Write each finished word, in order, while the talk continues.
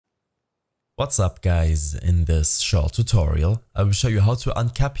What's up guys, in this short tutorial I will show you how to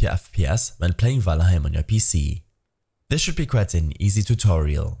uncap your FPS when playing Valheim on your PC. This should be quite an easy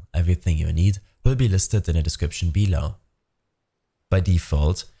tutorial, everything you need will be listed in the description below. By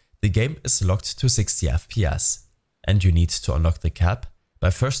default, the game is locked to 60 FPS and you need to unlock the cap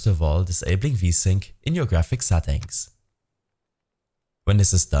by first of all disabling VSync in your graphics settings. When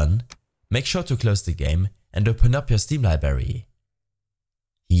this is done, make sure to close the game and open up your Steam library.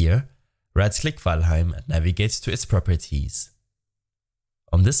 Here, right-click Valheim and navigate to its properties.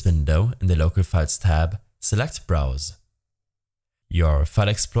 On this window, in the Local Files tab, select Browse. Your File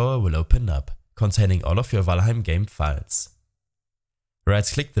Explorer will open up, containing all of your Valheim game files.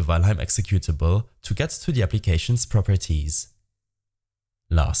 Right-click the Valheim executable to get to the application's properties.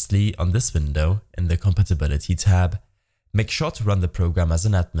 Lastly, on this window, in the Compatibility tab, make sure to run the program as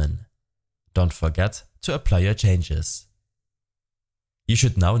an admin. Don't forget to apply your changes. You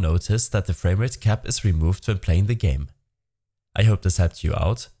should now notice that the framerate cap is removed when playing the game. I hope this helped you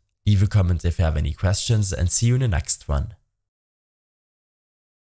out. Leave a comment if you have any questions and see you in the next one.